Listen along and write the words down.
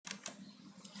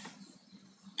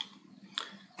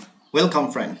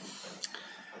Welcome friend.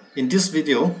 In this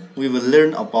video we will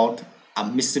learn about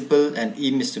miscible and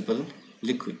immiscible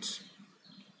liquids.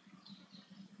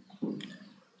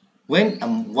 When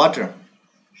water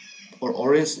or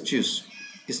orange juice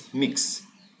is mixed,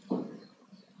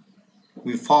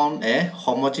 we found a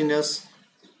homogeneous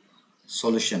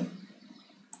solution.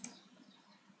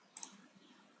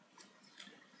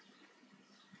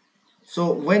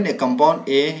 So when a compound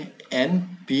A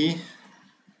and B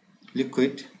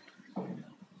liquid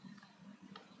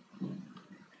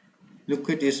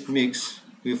is mixed,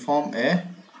 we form a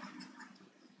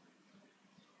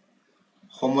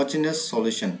homogeneous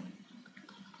solution.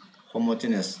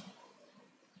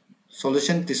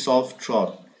 Solution dissolved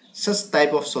throughout. Such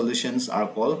type of solutions are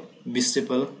called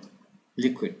miscible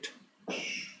liquid.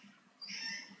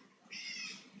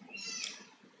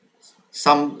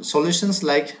 Some solutions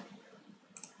like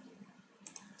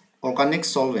organic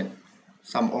solvent,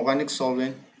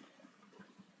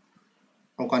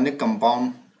 organic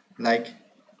compound like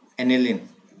aniline,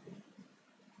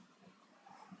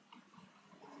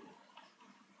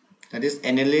 that is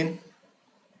aniline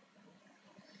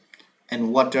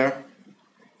and water.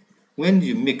 When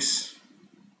you mix,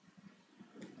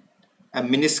 a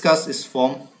meniscus is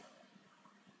formed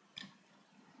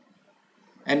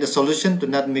and the solution do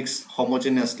not mix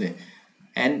homogeneously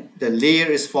and the layer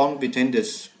is formed between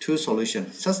these two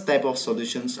solutions. Such type of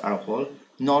solutions are called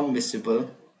non-miscible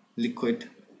liquid.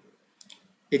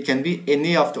 It can be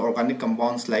any of the organic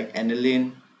compounds like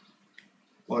aniline,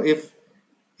 or if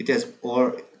it has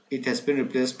been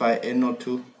replaced by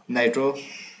NO2 nitro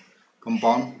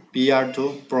compound,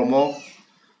 Br2 bromo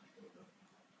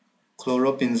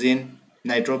chloropenzene,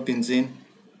 nitropenzene.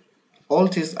 All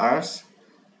these are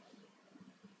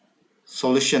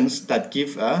solutions that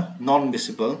give a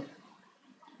non-miscible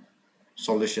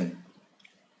solution.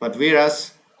 But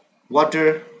whereas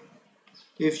water,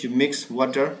 if you mix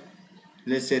water,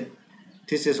 let's say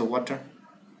this is water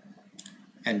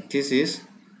and this is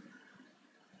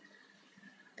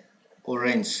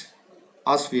orange,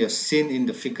 as we have seen in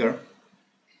the figure,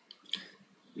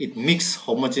 it mixes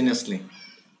homogeneously.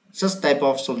 Such type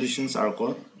of solutions are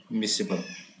called miscible.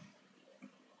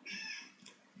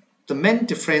 The main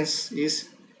difference is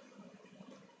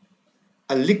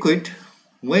a liquid,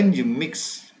 when you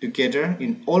mix together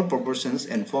in all proportions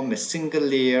and form a single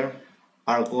layer,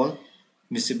 are called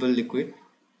miscible liquid,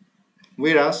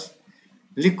 whereas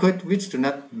liquid which do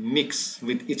not mix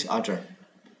with each other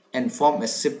and form a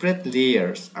separate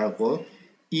layers are called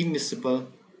immiscible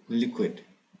liquid.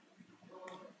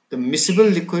 The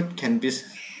miscible liquid can be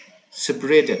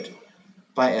separated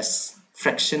by a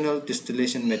fractional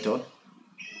distillation method,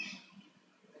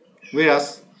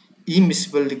 whereas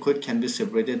immiscible liquid can be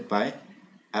separated by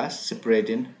a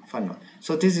separating funnel.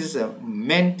 So this is the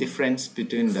main difference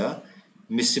between the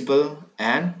miscible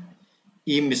and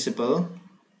immiscible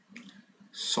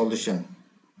solution.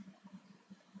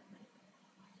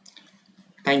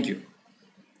 Thank you.